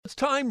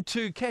time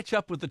to catch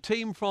up with the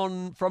team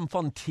from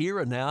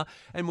Fonterra now,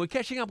 and we're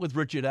catching up with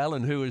Richard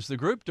Allen, who is the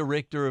Group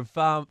Director of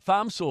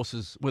Farm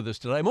Sources, with us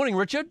today. Morning,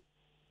 Richard.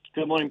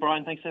 Good morning,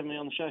 Brian. Thanks for having me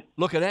on the show.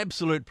 Look, an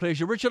absolute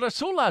pleasure. Richard, I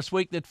saw last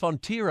week that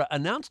Fonterra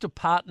announced a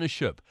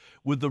partnership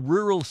with the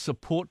Rural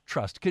Support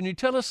Trust. Can you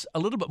tell us a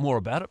little bit more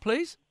about it,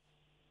 please?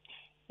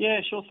 Yeah,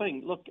 sure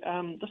thing. Look,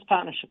 this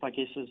partnership, I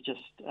guess, is just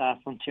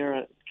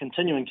Fonterra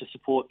continuing to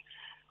support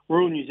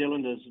rural New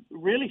Zealanders,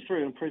 really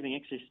through improving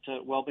access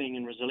to wellbeing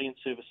and resilience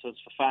services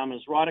for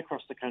farmers right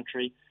across the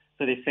country,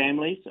 for their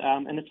families,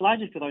 and it's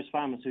largely for those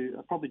farmers who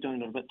are probably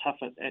doing it a bit tough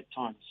at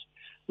times.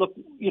 Look,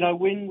 you know,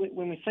 when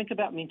we think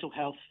about mental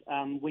health,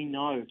 we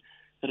know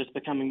that it's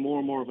becoming more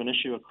and more of an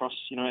issue across,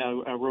 you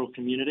know, our rural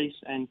communities,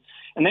 and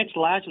that's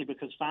largely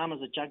because farmers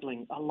are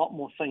juggling a lot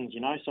more things, you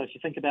know. So if you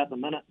think about the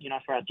minute, you know,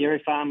 for our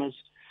dairy farmers,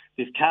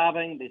 there's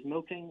calving, there's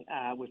milking,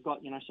 we've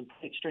got, you know, some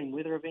extreme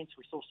weather events.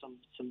 We saw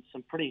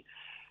some pretty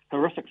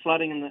horrific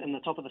flooding in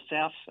the top of the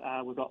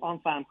south. We've got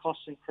on-farm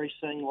costs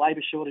increasing,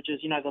 labour shortages.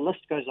 You know, the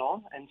list goes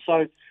on. And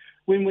so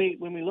when we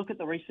look at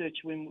the research,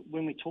 when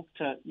we talk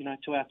to, you know,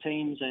 to our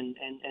teams and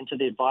to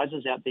the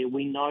advisors out there,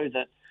 we know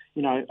that,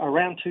 you know,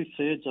 around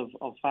 2/3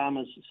 of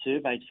farmers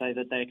surveyed say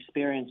that they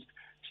experienced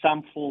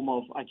some form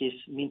of, I guess,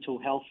 mental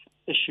health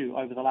issue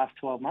over the last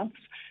 12 months.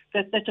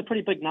 That's a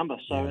pretty big number.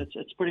 So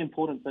it's pretty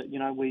important that, you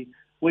know, we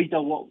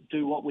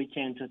do what we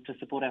can to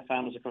support our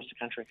farmers across the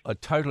country. I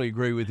totally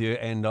agree with you,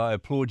 and I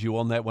applaud you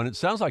on that one. It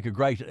sounds like a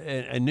great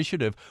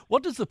initiative.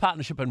 What does the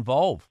partnership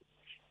involve?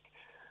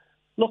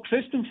 Look,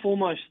 first and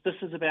foremost, this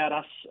is about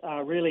us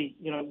really,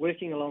 you know,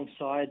 working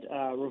alongside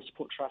Rural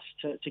Support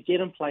Trust to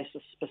get in place a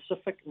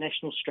specific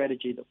national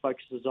strategy that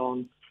focuses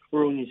on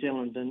rural New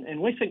Zealand.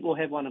 And we think we'll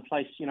have one in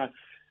place, you know,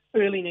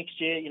 early next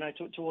year, you know,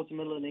 towards the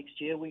middle of next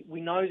year. We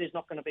know there's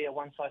not going to be a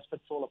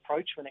one-size-fits-all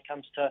approach when it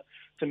comes to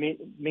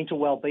mental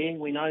well-being.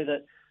 We know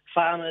that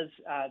farmers,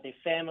 their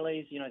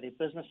families, you know, their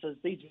businesses,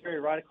 these vary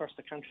right across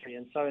the country.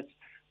 And so it's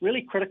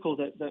really critical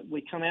that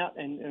we come out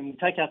and we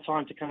take our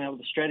time to come out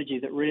with a strategy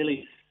that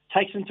really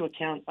takes into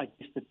account, I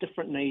guess, the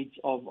different needs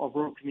of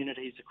rural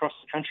communities across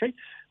the country,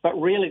 but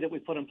really that we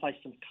put in place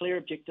some clear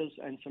objectives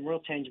and some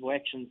real tangible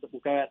actions that will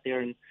go out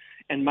there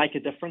and make a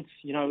difference.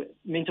 You know,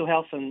 mental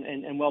health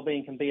and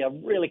well-being can be a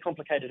really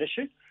complicated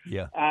issue.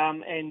 Yeah.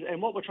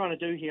 And what we're trying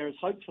to do here is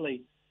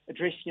hopefully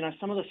address, you know,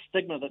 some of the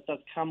stigma that does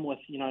come with,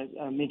 you know,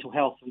 mental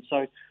health. And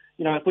so,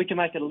 you know, if we can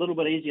make it a little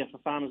bit easier for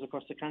farmers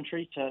across the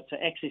country to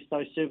access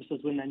those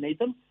services when they need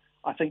them,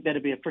 I think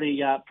that'd be a pretty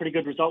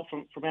good result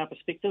from our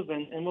perspective,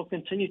 and we'll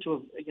continue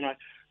to, you know,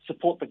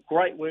 support the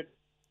great work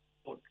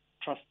what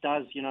Trust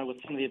does, you know, with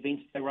some of the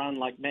events they run,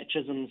 like Matt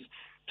Chisholm's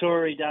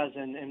tour he does,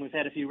 and we've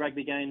had a few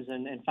rugby games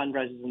and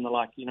fundraisers and the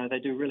like. You know, they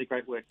do really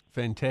great work.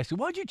 Fantastic.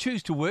 Why did you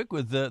choose to work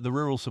with the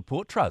Rural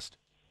Support Trust?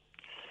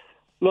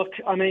 Look,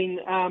 I mean,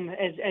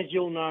 as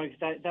you'll know,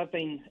 they've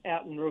been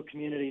out in rural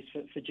communities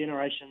for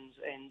generations,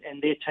 and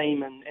their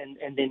team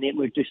and their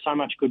network do so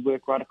much good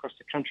work right across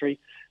the country.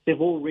 They've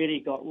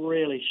already got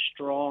really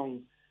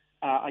strong,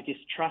 I guess,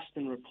 trust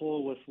and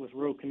rapport with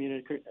rural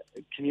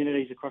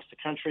communities across the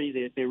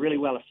country. They're really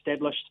well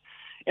established.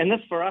 And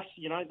this, for us,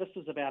 you know, this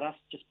is about us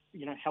just,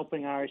 you know,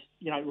 helping our,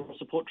 you know, Rural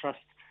Support Trust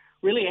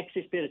really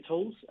access better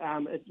tools.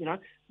 You know,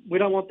 we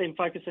don't want them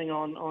focusing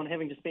on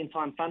having to spend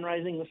time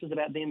fundraising. This is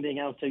about them being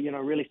able to, you know,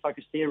 really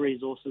focus their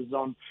resources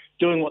on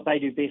doing what they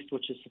do best,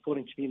 which is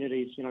supporting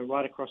communities, you know,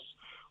 right across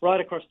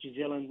New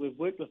Zealand. We've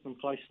worked with them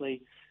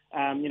closely.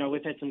 You know,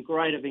 we've had some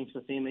great events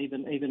with them,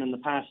 even in the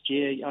past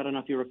year. I don't know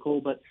if you recall,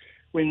 but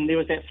when there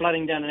was that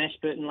flooding down in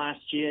Ashburton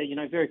last year, you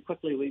know, very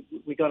quickly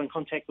we got in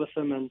contact with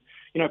them, and,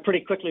 you know, pretty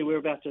quickly we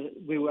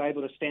were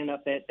able to stand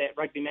up that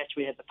rugby match.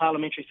 We had the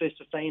parliamentary first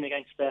 15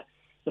 against the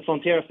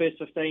Fonterra First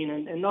 15,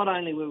 and not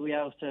only were we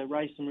able to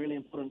raise some really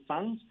important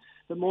funds,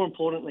 but more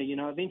importantly, you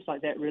know, events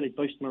like that really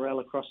boost morale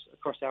across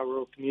our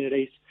rural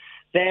communities.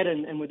 That,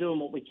 and we're doing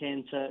what we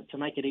can to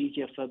make it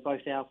easier for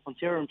both our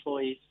Fonterra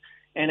employees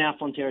and our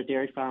Fonterra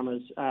dairy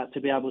farmers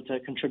to be able to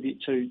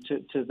contribute to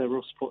the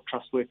Rural Support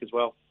Trust work as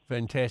well.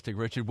 Fantastic,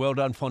 Richard. Well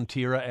done,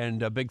 Fonterra,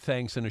 and a big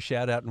thanks and a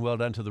shout out and well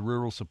done to the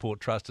Rural Support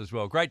Trust as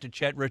well. Great to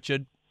chat,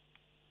 Richard.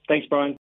 Thanks, Brian.